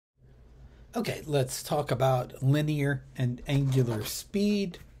Okay, let's talk about linear and angular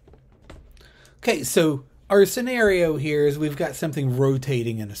speed. Okay, so our scenario here is we've got something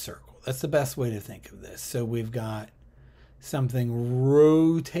rotating in a circle. That's the best way to think of this. So we've got something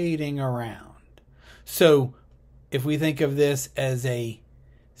rotating around. So if we think of this as a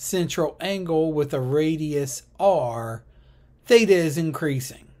central angle with a radius r, theta is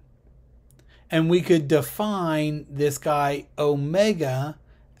increasing. And we could define this guy omega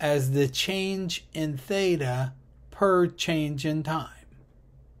as the change in theta per change in time.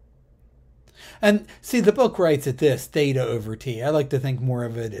 And see, the book writes it this, theta over t. I like to think more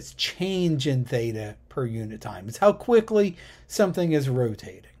of it as change in theta per unit time. It's how quickly something is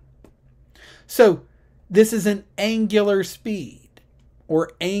rotating. So this is an angular speed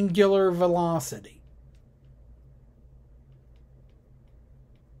or angular velocity.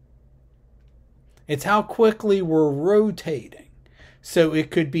 It's how quickly we're rotating. So it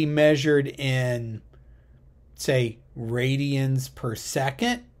could be measured in, say, radians per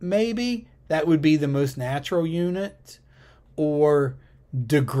second, maybe. That would be the most natural unit. Or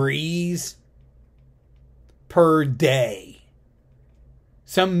degrees per day.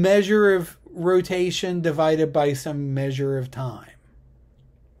 Some measure of rotation divided by some measure of time.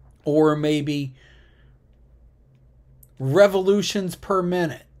 Or maybe revolutions per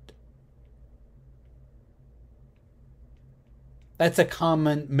minute. That's a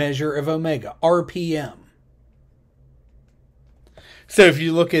common measure of omega, RPM. So if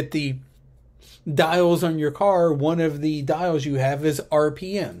you look at the dials on your car, one of the dials you have is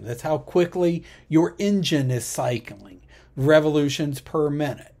RPM. That's how quickly your engine is cycling, revolutions per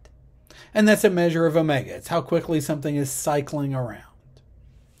minute. And that's a measure of omega. It's how quickly something is cycling around.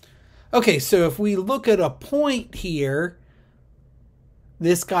 Okay, so if we look at a point here,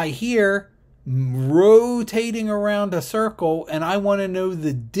 this guy here, rotating around a circle, and I want to know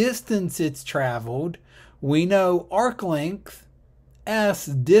the distance it's traveled. We know arc length, S,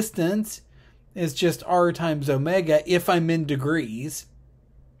 distance, is just R times omega if I'm in degrees.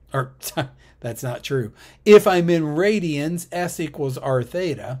 Or, that's not true. If I'm in radians, S equals R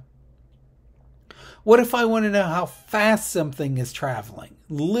theta. What if I want to know how fast something is traveling?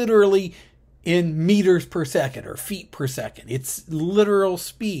 Literally in meters per second or feet per second. It's literal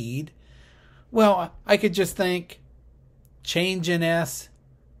speed. Well, I could just think change in S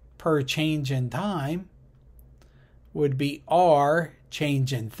per change in time would be R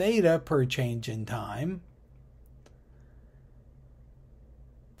change in theta per change in time.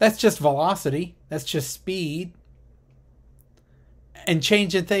 That's just velocity. That's just speed. And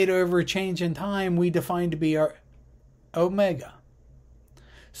change in theta over change in time we define to be our omega.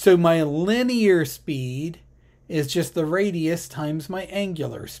 So my linear speed is just the radius times my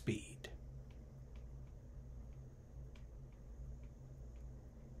angular speed.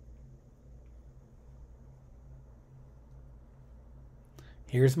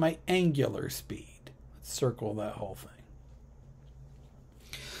 Here's my angular speed. Let's circle that whole thing.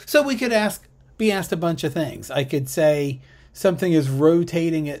 So we could be asked a bunch of things. I could say something is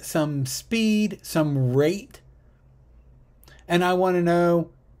rotating at some speed, some rate. And I want to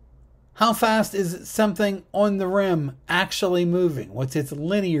know how fast is something on the rim actually moving? What's its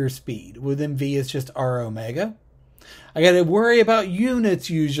linear speed? Well, then V is just R omega. I got to worry about units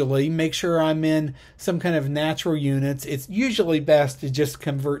usually, make sure I'm in some kind of natural units. It's usually best to just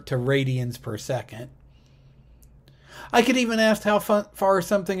convert to radians per second. I could even ask how far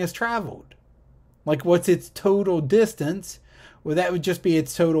something has traveled. Like what's its total distance? Well, that would just be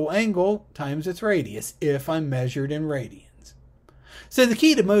its total angle times its radius if I'm measured in radians. So the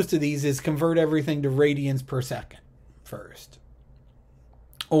key to most of these is convert everything to radians per second first.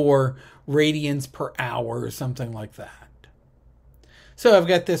 Or radians per hour or something like that. So I've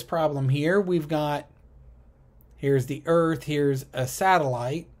got this problem here. We've got, here's the Earth, here's a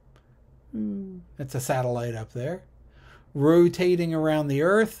satellite. That's a satellite up there. Rotating around the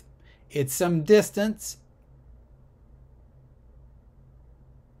Earth. It's some distance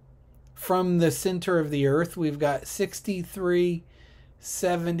from the center of the Earth. We've got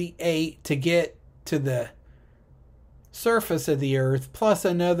 6378 to get to the surface of the Earth, plus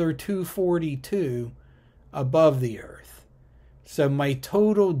another 242 above the Earth. So my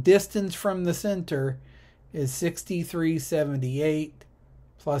total distance from the center is 6378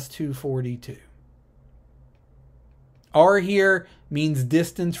 plus 242. R here means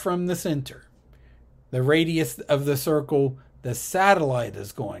distance from the center. The radius of the circle the satellite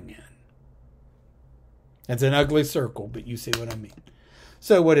is going in. It's an ugly circle, but you see what I mean.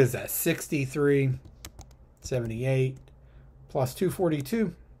 So what is that? 6378 plus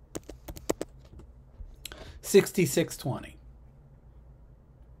 242. 6620.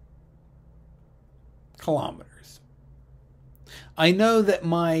 kilometers. I know that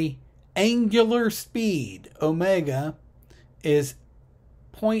my angular speed, omega, is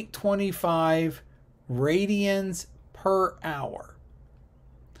 0.25 radians per hour.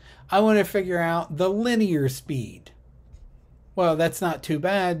 I want to figure out the linear speed. Well, that's not too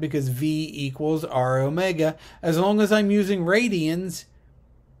bad because V equals R omega. As long as I'm using radians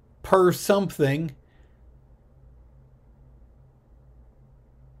per something,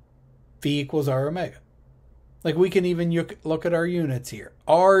 V equals R omega. Like we can even look at our units here.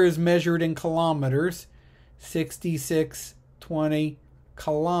 R is measured in kilometers, 6620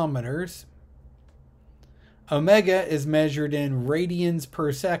 kilometers. Omega is measured in radians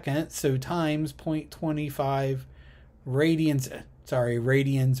per second, so times 0.25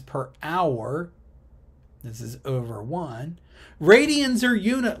 radians per hour. This is over 1. Radians are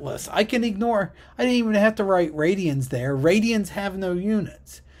unitless. I can ignore, I didn't even have to write radians there. Radians have no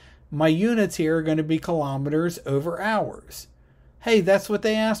units. My units here are going to be kilometers over hours. Hey, that's what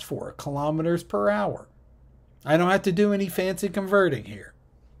they asked for, kilometers per hour. I don't have to do any fancy converting here.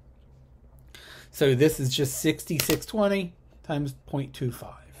 So this is just 6620 times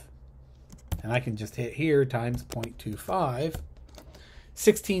 0.25. And I can just hit here times 0.25,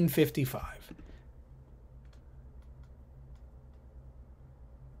 1655.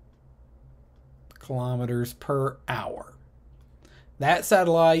 Kilometers per hour. That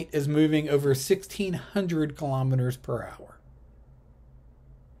satellite is moving over 1,600 kilometers per hour.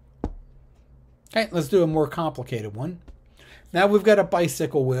 Okay, let's do a more complicated one. Now we've got a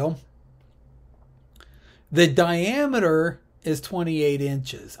bicycle wheel. The diameter is 28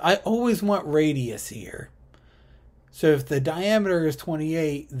 inches. I always want radius here. So if the diameter is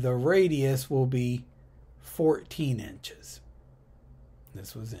 28, the radius will be 14 inches.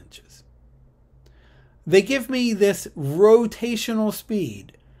 This was inches. They give me this rotational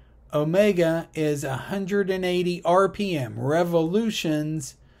speed. Omega is 180 RPM,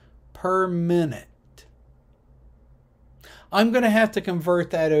 revolutions per minute. I'm going to have to convert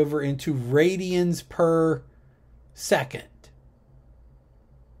that over into radians per second.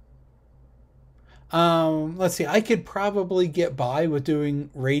 Let's see, I could probably get by with doing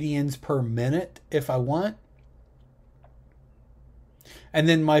radians per minute if I want. And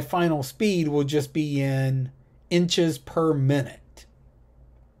then my final speed will just be in inches per minute.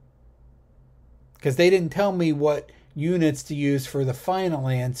 Because they didn't tell me what units to use for the final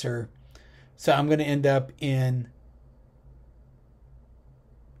answer. So I'm going to end up in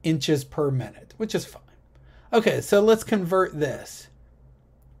inches per minute, which is fine. Okay, so let's convert this.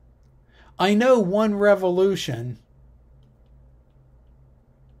 I know 1 revolution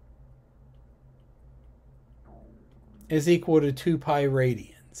is equal to 2 pi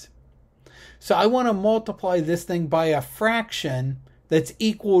radians. So I want to multiply this thing by a fraction that's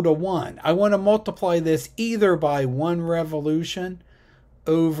equal to 1. I want to multiply this either by 1 revolution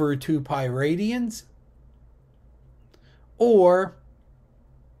over 2 pi radians or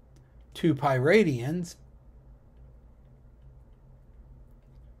 2 pi radians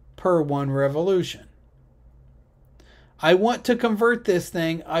per 1 revolution. I want to convert this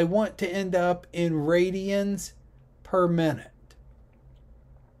thing. I want to end up in radians per minute.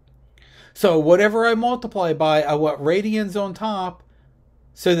 So whatever I multiply by, I want radians on top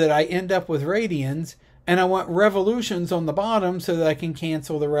so that I end up with radians, and I want revolutions on the bottom so that I can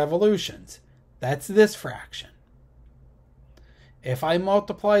cancel the revolutions. That's this fraction. If I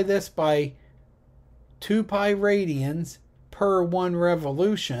multiply this by 2 pi radians per 1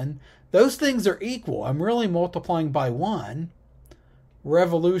 revolution, those things are equal. I'm really multiplying by 1.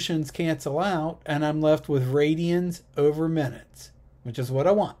 Revolutions cancel out, and I'm left with radians over minutes, which is what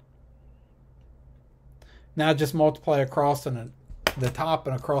I want. Now just multiply across the top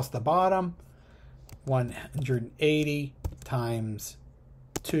and across the bottom. 180 times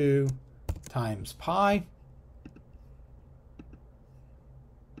 2 times pi.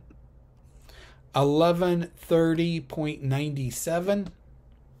 1130.97.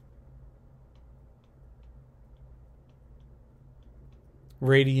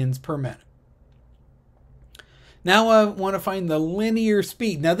 Radians per minute. Now I want to find the linear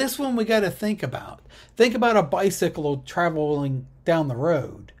speed. Now this one we got to think about. Think about a bicycle traveling down the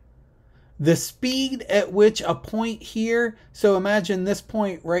road. The speed at which a point here, so imagine this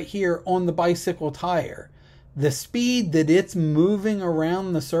point right here on the bicycle tire. The speed that it's moving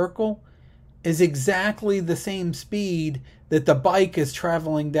around the circle is exactly the same speed that the bike is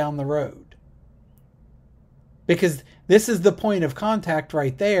traveling down the road. Because this is the point of contact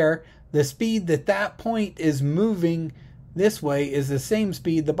right there. The speed that that point is moving this way is the same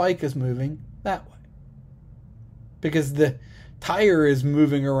speed the bike is moving that way. Because the tire is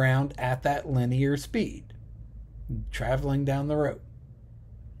moving around at that linear speed, traveling down the road.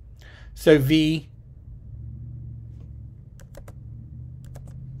 So V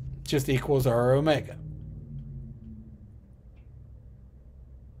just equals R omega.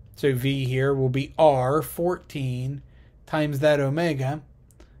 So V here will be R 14 times that omega,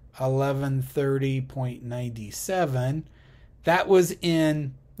 1130.97. That was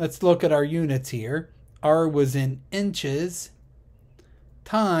in, let's look at our units here. R was in inches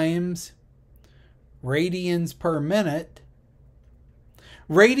times radians per minute.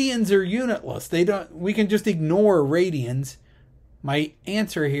 Radians are unitless. We can just ignore radians. My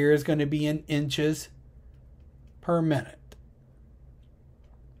answer here is going to be in inches per minute.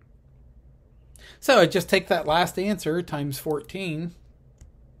 So I just take that last answer times 14.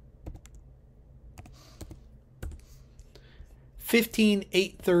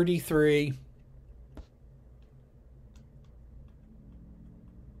 15,833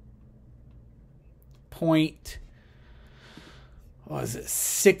 point, what was it,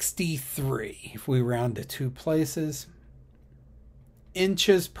 63 if we round to two places,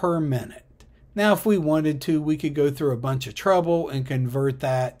 inches per minute. Now if we wanted to, we could go through a bunch of trouble and convert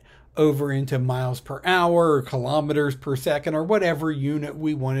that over into miles per hour or kilometers per second or whatever unit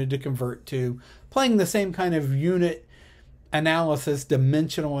we wanted to convert to, playing the same kind of unit analysis,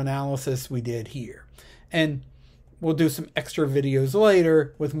 dimensional analysis we did here. And we'll do some extra videos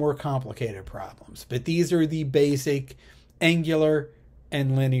later with more complicated problems. But these are the basic angular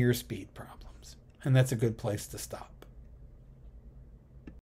and linear speed problems. And that's a good place to stop.